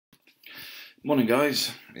Morning,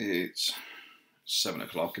 guys. It's 7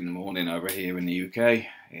 o'clock in the morning over here in the UK.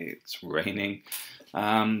 It's raining,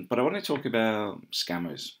 but I want to talk about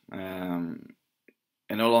scammers.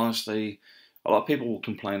 In all honesty, a lot of people will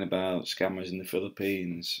complain about scammers in the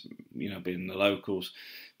Philippines, being the locals.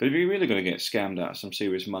 But if you're really going to get scammed out of some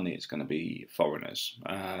serious money, it's going to be foreigners.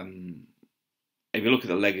 If you look at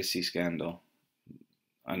the legacy scandal,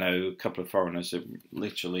 I know a couple of foreigners that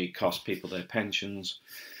literally cost people their pensions.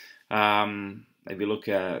 If you look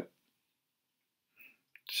at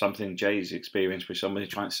something Jay's experienced with somebody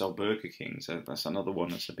trying to sell Burger King, so that's another one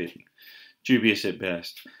that's a bit dubious at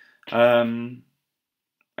best. And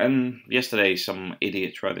yesterday, some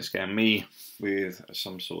idiot tried to scam me with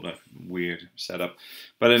some sort of weird setup.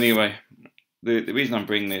 But anyway, the reason I'm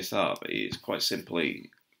bringing this up is quite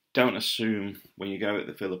simply, don't assume when you go to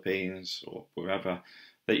the Philippines or wherever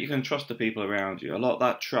that you can trust the people around you. A lot of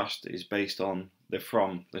that trust is based on they're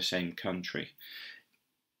from the same country.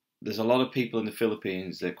 There's a lot of people in the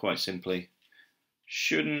Philippines that quite simply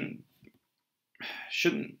shouldn't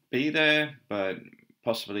be there, but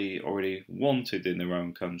possibly already wanted in their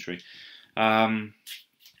own country.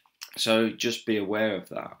 So just be aware of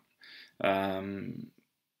that.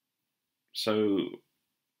 So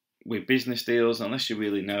with business deals, unless you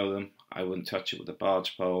really know them, I wouldn't touch it with a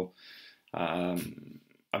barge pole.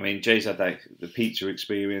 Jay's had the pizza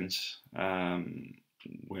experience,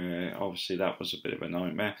 where obviously that was a bit of a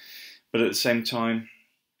nightmare. But at the same time,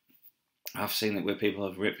 I've seen it where people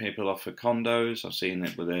have ripped people off for condos. I've seen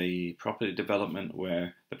it with a property development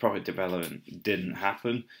where the property development didn't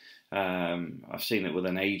happen. I've seen it with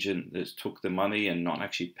an agent that took the money and not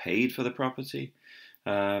actually paid for the property.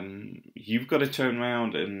 You've got to turn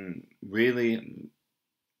around and really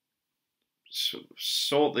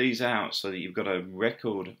sort these out so that you've got a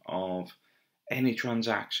record of any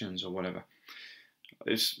transactions or whatever.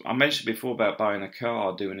 I mentioned before about buying a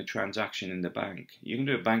car, doing a transaction in the bank. You can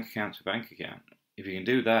do a bank account to bank account. If you can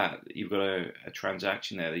do that, you've got a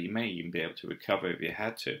transaction there that you may even be able to recover if you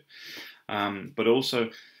had to. But also,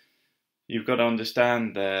 you've got to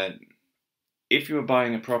understand that if you were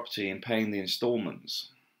buying a property and paying the installments,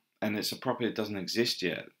 and it's a property that doesn't exist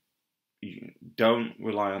yet, you don't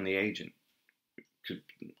rely on the agent.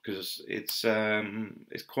 Because it's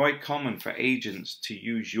quite common for agents to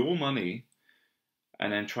use your money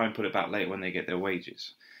and then try and put it back later when they get their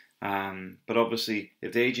wages. But obviously,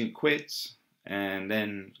 if the agent quits and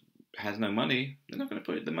then has no money, they're not going to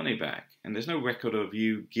put the money back. And there's no record of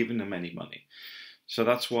you giving them any money. So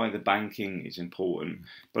that's why the banking is important.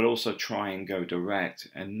 But also try and go direct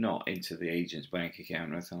and not into the agent's bank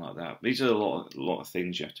account or anything like that. These are a lot of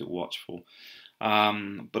things you have to watch for.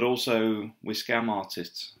 But also with scam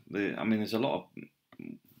artists, there's a lot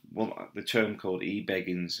of the term called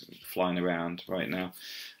e-beggings flying around right now.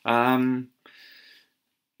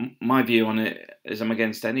 My view on it is I'm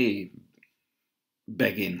against any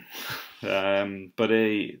begging. But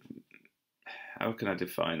how can I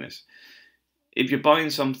define this? If you're buying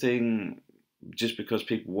something just because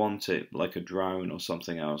people want it, like a drone or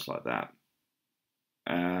something else like that,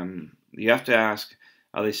 you have to ask,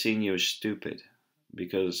 are they seeing you as stupid?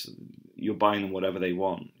 Because you're buying them whatever they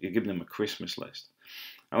want. You're giving them a Christmas list.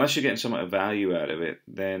 Unless you're getting some of value out of it,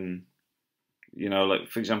 then, like,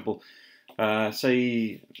 for example,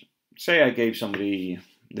 say I gave somebody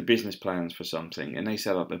the business plans for something and they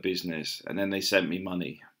set up a business and then they sent me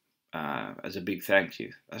money as a big thank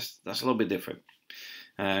you. That's a little bit different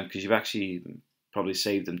because you've actually probably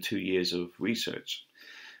saved them 2 years of research.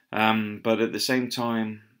 But at the same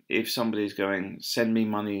time, if somebody's going, send me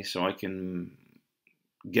money so I can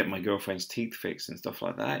get my girlfriend's teeth fixed and stuff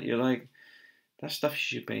like that, you're like, that stuff you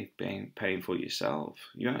should be paying for yourself.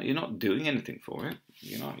 You're not doing anything for it.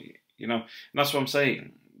 And that's what I'm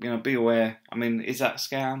saying. Be aware. Is that a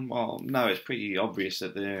scam? Well, no, it's pretty obvious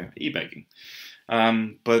that they're e-begging.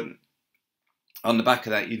 But on the back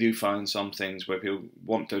of that, you do find some things where people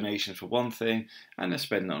want donations for one thing and they're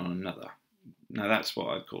spending it on another. Now, that's what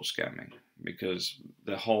I'd call scamming, because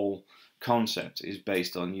the whole concept is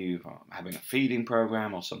based on you having a feeding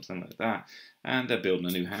program or something like that, and they're building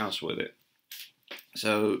a new house with it.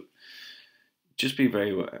 So just be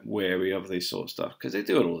very wary of this sort of stuff, because they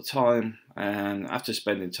do it all the time. And after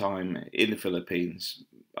spending time in the Philippines,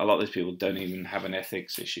 a lot of these people don't even have an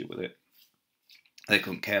ethics issue with it. They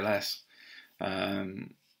couldn't care less. I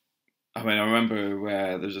remember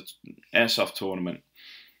where there was an airsoft tournament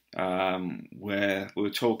where we were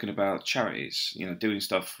talking about charities, doing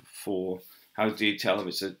stuff for, how do you tell if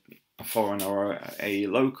it's a foreign or a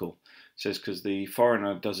local? says because the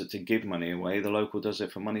foreigner does it to give money away, the local does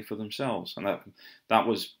it for money for themselves, and that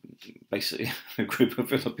was basically a group of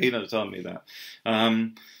Filipinos telling me that.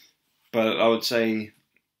 But I would say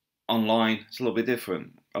online it's a little bit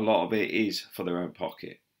different. A lot of it is for their own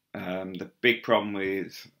pocket. The big problem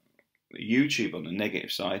with YouTube on the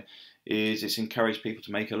negative side is it's encouraged people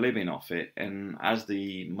to make a living off it, and as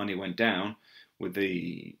the money went down with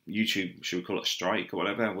the YouTube, should we call it strike or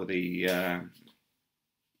whatever, with the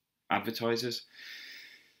advertisers,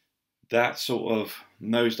 that sort of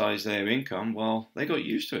nosedives their income. Well, they got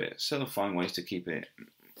used to it, so they'll find ways to keep it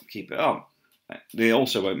up. They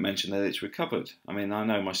also won't mention that it's recovered. I mean, I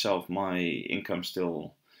know myself, my income's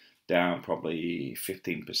still down probably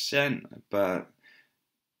 15%, but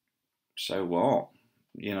so what?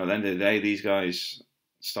 You know, at the end of the day, these guys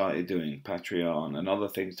started doing Patreon and other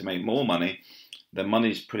things to make more money. Their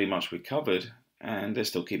money's pretty much recovered, and they're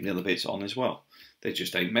still keeping the other bits on as well. They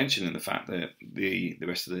just ain't mentioning the fact that the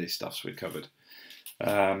rest of this stuff's recovered.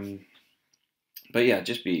 But yeah,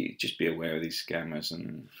 just be aware of these scammers,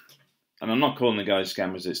 and I'm not calling the guys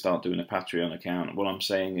scammers that start doing a Patreon account. What I'm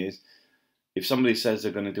saying is, if somebody says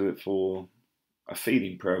they're going to do it for a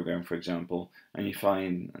feeding program, for example, and you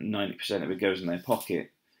find 90% of it goes in their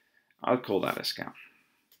pocket, I'd call that a scam.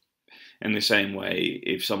 In the same way,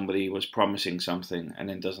 if somebody was promising something and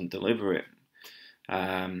then doesn't deliver it,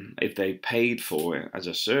 if they paid for it as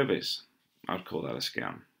a service, I'd call that a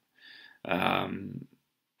scam.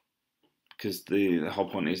 Because the whole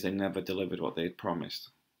point is they never delivered what they had promised.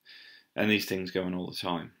 And these things go on all the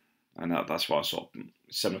time. And that's why I sort of,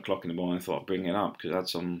 7 o'clock in the morning, I thought I'd bring it up, because I had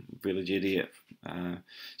some village idiot. So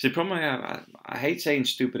the problem I hate saying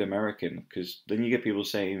stupid American, because then you get people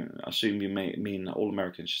saying, assume you mean all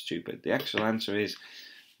Americans are stupid. The actual answer is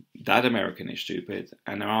that American is stupid,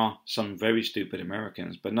 and there are some very stupid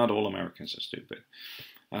Americans, but not all Americans are stupid.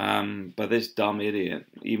 But this dumb idiot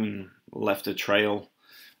even left a trail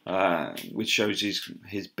which shows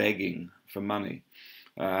his begging for money,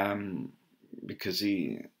 because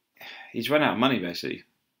he's run out of money, basically.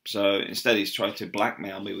 So instead he's tried to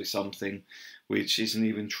blackmail me with something which isn't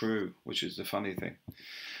even true, which is the funny thing.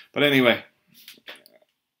 But anyway,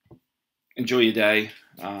 enjoy your day.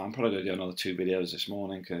 I'm probably going to do another 2 videos this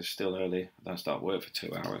morning because it's still early. I don't start work for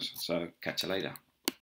 2 hours. So catch you later.